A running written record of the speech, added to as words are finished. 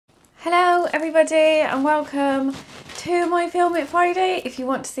Hello everybody and welcome to my Film It Friday. If you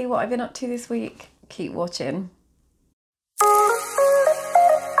want to see what I've been up to this week, keep watching.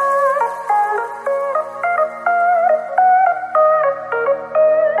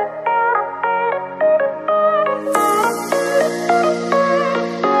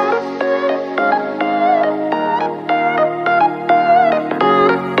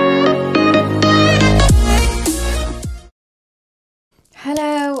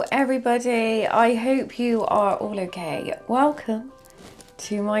 Hello everybody, I hope you are all okay. Welcome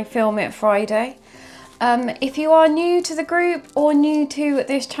to my Film It Friday. If you are new to the group or new to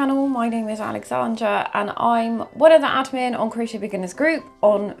this channel, my name is Alexandra and I'm one of the admin on Crochet Beginners Group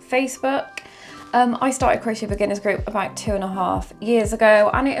on Facebook. I started Crochet Beginners Group about 2.5 years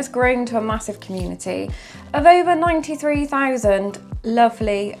ago and it has grown to a massive community of over 93,000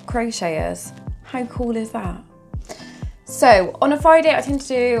 lovely crocheters. How cool is that? So on a Friday, I tend to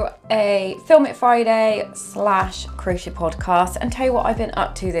do a Film It Friday / crochet podcast and tell you what I've been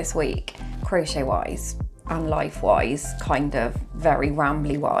up to this week, crochet wise and life wise, kind of very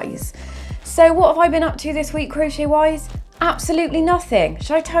rambly wise. So what have I been up to this week crochet wise? Absolutely nothing.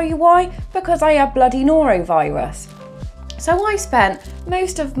 Should I tell you why? Because I have bloody norovirus. So I spent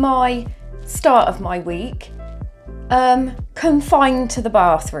most of my start of my week confined to the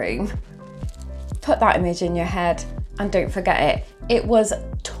bathroom. Put that image in your head. And don't forget it. It was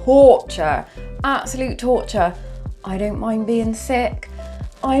torture, absolute torture. I don't mind being sick.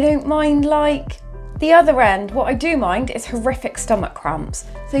 I don't mind like the other end. What I do mind is horrific stomach cramps.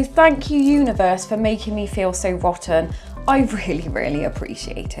 So thank you, universe, for making me feel so rotten. I really, really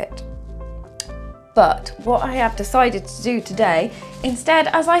appreciate it. But what I have decided to do today, instead,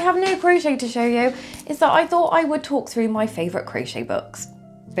 as I have no crochet to show you, is that I thought I would talk through my favourite crochet books.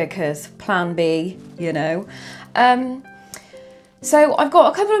 Because plan B, you know. So I've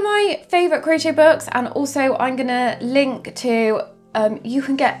got a couple of my favourite crochet books and also I'm going to link to, you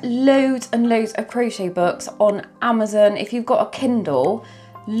can get loads and loads of crochet books on Amazon. If you've got a Kindle,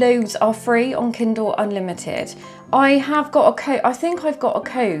 loads are free on Kindle Unlimited. I have got a code, I think I've got a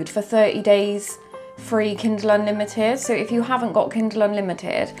code for 30 days free Kindle Unlimited. So if you haven't got Kindle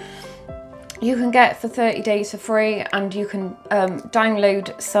Unlimited, you can get for 30 days for free and you can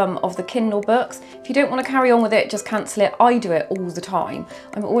download some of the Kindle books. If you don't want to carry on with it, just cancel it. I do it all the time.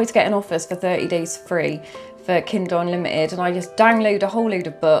 I'm always getting offers for 30 days free for Kindle Unlimited and I just download a whole load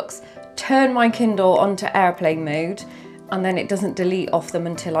of books, turn my Kindle onto airplane mode and then it doesn't delete off them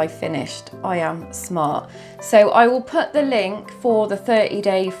until I've finished. I am smart. So I will put the link for the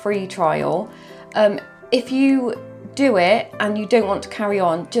 30-day free trial. If you do it and you don't want to carry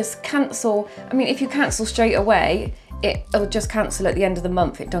on, just cancel. I mean, if you cancel straight away, it'll just cancel at the end of the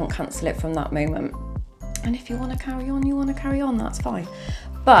month. It don't cancel it from that moment. And if you want to carry on, you want to carry on, that's fine.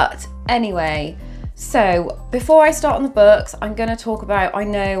 But anyway, so before I start on the books, I'm going to talk about, I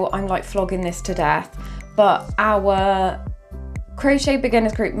know I'm like flogging this to death, but our Crochet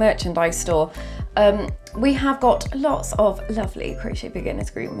Beginners Group merchandise store, we have got lots of lovely Crochet Beginners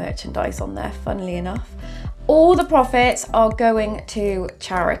Group merchandise on there, funnily enough. All the profits are going to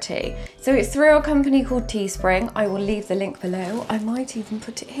charity. So it's through a company called Teespring. I will leave the link below. I might even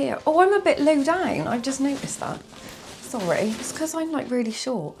put it here. Oh, I'm a bit low down. I've just noticed that. Sorry, it's because I'm like really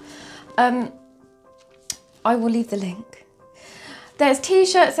short. I will leave the link. There's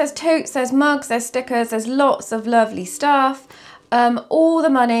t-shirts, there's totes, there's mugs, there's stickers, there's lots of lovely stuff. All the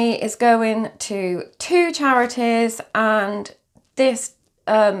money is going to 2 charities and this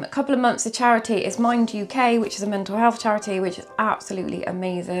couple of months of charity is Mind UK, which is a mental health charity, which is absolutely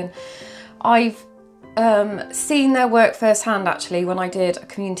amazing. I've seen their work firsthand actually when I did a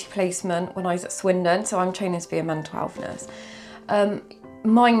community placement when I was at Swindon, so I'm training to be a mental health nurse.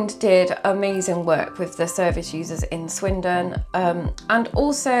 Mind did amazing work with the service users in Swindon, and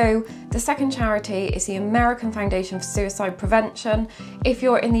also the second charity is the American Foundation for Suicide Prevention. If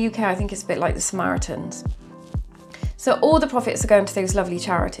you're in the UK, I think it's a bit like the Samaritans. So all the profits are going to those lovely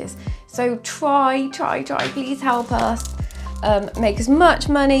charities. So try, please help us make as much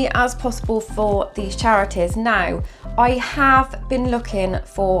money as possible for these charities. Now, I have been looking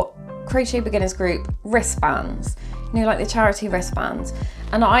for Crochet Beginners Group wristbands, you know, like the charity wristbands.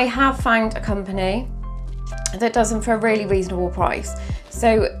 And I have found a company that does them for a really reasonable price.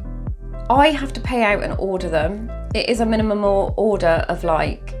 So I have to pay out and order them. It is a minimum order of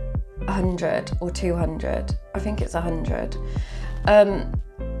like 100 or 200. I think it's 100.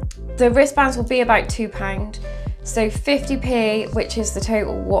 The wristbands will be about £2. So 50p, which is the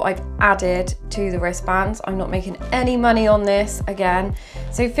total what I've added to the wristbands. I'm not making any money on this again.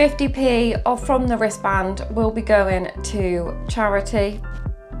 So 50p off from the wristband will be going to charity.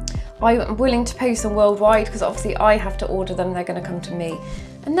 I'm willing to post them worldwide because obviously I have to order them, they're going to come to me.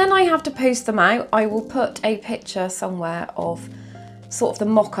 And then I have to post them out. I will put a picture somewhere of sort of the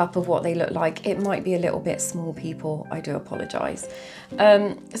mock-up of what they look like. It might be a little bit small, people, I do apologise.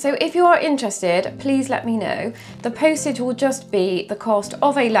 So if you are interested, please let me know. The postage will just be the cost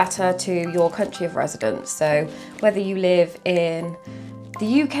of a letter to your country of residence. So whether you live in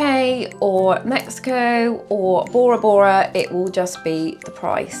the UK or Mexico or Bora Bora, it will just be the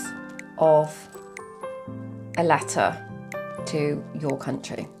price of a letter to your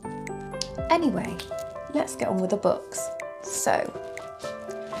country. Anyway, let's get on with the books. So,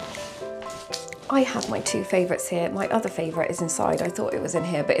 I have my two favourites here. My other favourite is inside. I thought it was in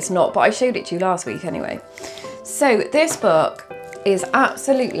here, but it's not. But I showed it to you last week anyway. So this book is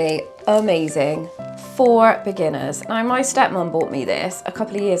absolutely amazing for beginners. Now, my stepmom bought me this a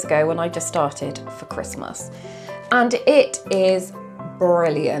couple of years ago when I just started for Christmas. And it is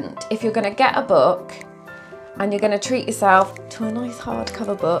brilliant. If you're going to get a book and you're going to treat yourself to a nice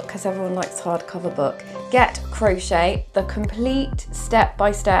hardcover book, because everyone likes hardcover book, get Crochet, the complete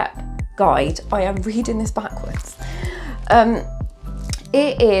step-by-step guide. I am reading this backwards.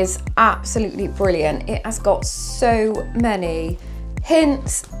 It is absolutely brilliant. It has got so many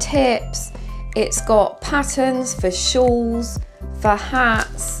hints, tips. It's got patterns for shawls, for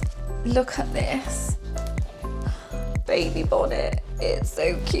hats. Look at this. Baby bonnet. It's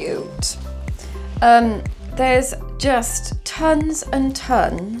so cute. There's just tons and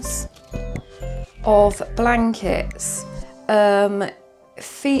tons of blankets.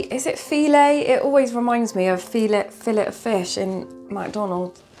 Is it filet? It always reminds me of fillet of fish in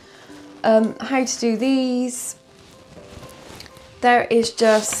McDonald's. How to do these. There is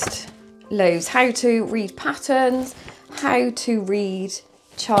just loads. How to read patterns, how to read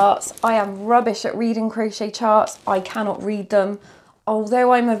charts. I am rubbish at reading crochet charts. I cannot read them.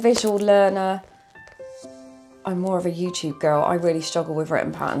 Although I'm a visual learner, I'm more of a YouTube girl. I really struggle with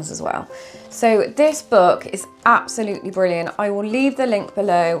written patterns as well. So this book is absolutely brilliant. I will leave the link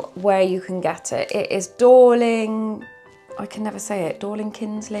below where you can get it. It is Dorling, I can never say it, Dorling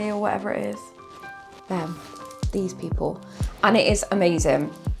Kinsley or whatever it is. Them, these people. And it is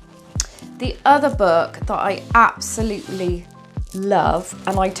amazing. The other book that I absolutely love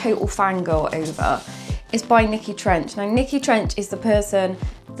and I total fangirl over is by Nikki Trench. Now, Nikki Trench is the person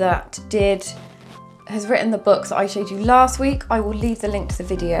that has written the books that I showed you last week. I will leave the link to the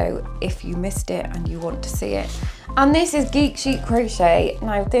video if you missed it and you want to see it. And this is Geek Chic Crochet.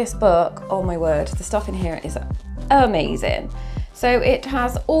 Now this book, oh my word, the stuff in here is amazing. So it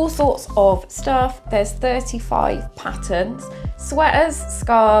has all sorts of stuff. There's 35 patterns, sweaters,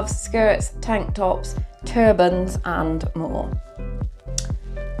 scarves, skirts, tank tops, turbans and more.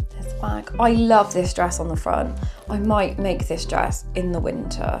 There's a bag. I love this dress on the front. I might make this dress in the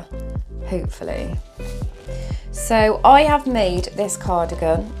winter, hopefully. So I have made this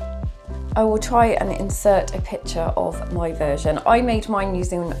cardigan. I will try and insert a picture of my version. I made mine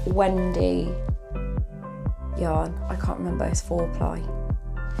using Wendy yarn. I can't remember, it's 4-ply.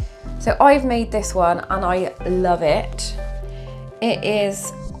 So I've made this one and I love it. It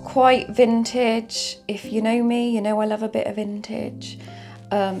is quite vintage. If you know me, you know I love a bit of vintage.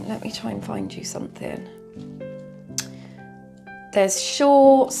 Let me try and find you something. There's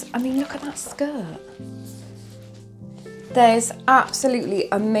shorts. I mean, look at that skirt. There's absolutely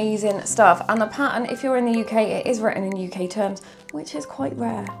amazing stuff. And the pattern, if you're in the UK, it is written in UK terms, which is quite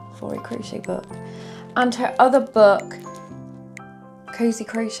rare for a crochet book. And her other book, Cozy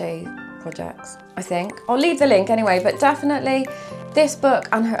Crochet Projects, I think. I'll leave the link anyway, but definitely this book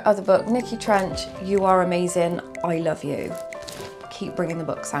and her other book, Nikki Trench, you are amazing. I love you. Keep bringing the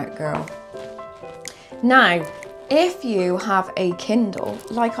books out, girl. Now, if you have a Kindle,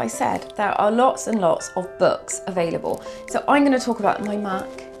 like I said, there are lots and lots of books available. So I'm going to talk about my Mac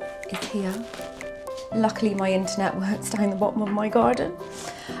is here. Luckily my internet works down the bottom of my garden.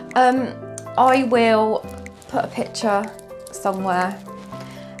 I will put a picture somewhere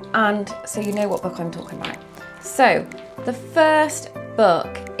and so you know what book I'm talking about. So the first book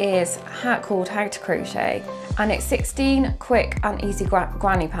is called How to Crochet and it's 16 quick and easy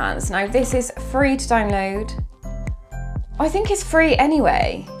granny pants. Now this is free to download. I think it's free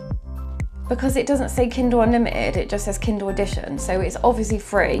anyway, because it doesn't say Kindle Unlimited, it just says Kindle Edition. So it's obviously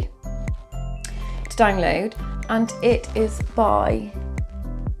free to download and it is by,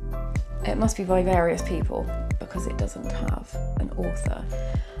 it must be by various people because it doesn't have an author.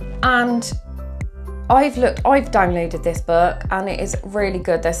 And I've downloaded this book and it is really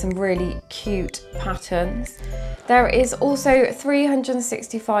good. There's some really cute patterns. There is also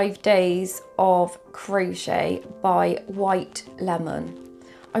 365 Days of Crochet by White Lemon.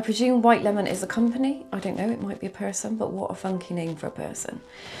 I presume White Lemon is a company. I don't know, it might be a person, but what a funky name for a person.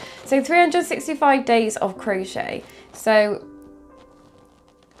 So 365 days of crochet. So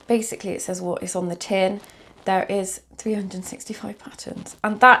basically it says what is on the tin. There is 365 patterns,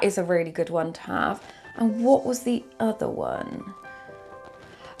 and that is a really good one to have. And what was the other one?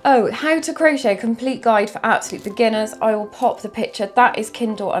 Oh, How to Crochet, Complete Guide for Absolute Beginners. I will pop the picture. That is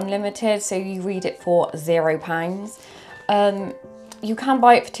Kindle Unlimited, so you read it for £0. You can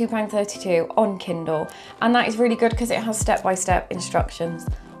buy it for £2.32 on Kindle, and that is really good because it has step-by-step instructions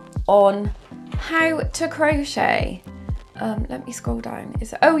on how to crochet. Let me scroll down.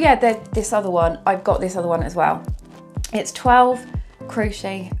 Oh yeah, this other one. I've got this other one as well. It's 12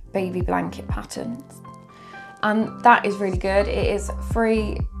 crochet baby blanket patterns, and that is really good. It is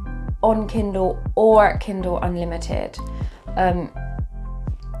free on Kindle or Kindle Unlimited.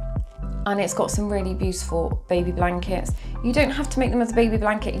 And it's got some really beautiful baby blankets. You don't have to make them as a baby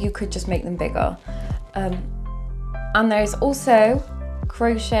blanket, you could just make them bigger. And there's also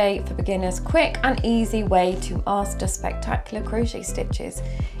Crochet for Beginners, quick and easy way to master spectacular crochet stitches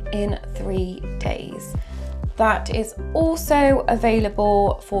in 3 days. That is also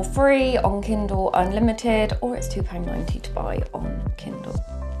available for free on Kindle Unlimited, or it's £2.90 to buy on Kindle.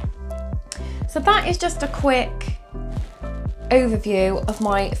 So that is just a quick overview of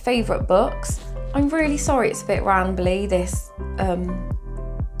my favourite books. I'm really sorry it's a bit rambly, this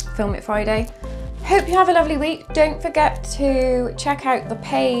Film It Friday. Hope you have a lovely week. Don't forget to check out the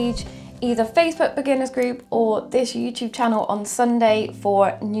page, either Facebook Beginners Group or this YouTube channel on Sunday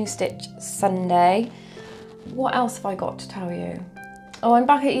for New Stitch Sunday. What else have I got to tell you? Oh, I'm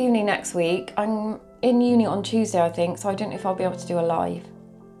back at uni next week. I'm in uni on Tuesday, I think, so I don't know if I'll be able to do a live,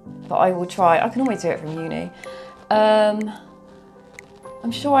 but I will try. I can always do it from uni.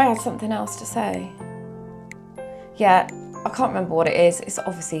 I'm sure I had something else to say. Yeah, I can't remember what it is. It's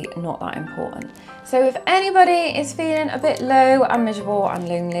obviously not that important. So if anybody is feeling a bit low and miserable and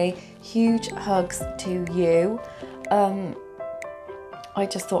lonely, huge hugs to you. I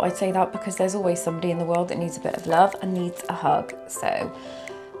just thought I'd say that because there's always somebody in the world that needs a bit of love and needs a hug. So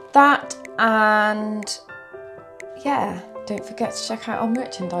that, and yeah, don't forget to check out our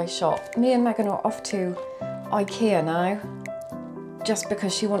merchandise shop. Me and Megan are off to IKEA now, just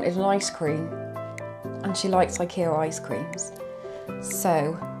because she wanted an ice cream and she likes IKEA ice creams.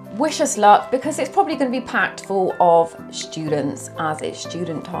 So wish us luck, because it's probably going to be packed full of students, as it's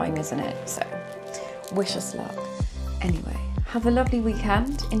student time, isn't it? So wish us luck. Anyway, have a lovely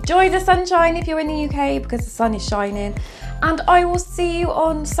weekend. Enjoy the sunshine if you're in the UK, because the sun is shining. And I will see you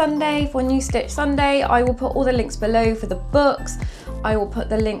on Sunday for New Stitch Sunday. I will put all the links below for the books. I will put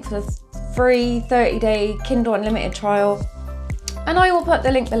the link for the free 30-day Kindle Unlimited trial. And I will put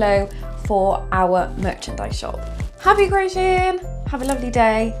the link below for our merchandise shop. Happy crocheting, have a lovely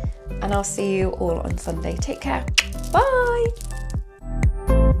day, and I'll see you all on Sunday. Take care, bye.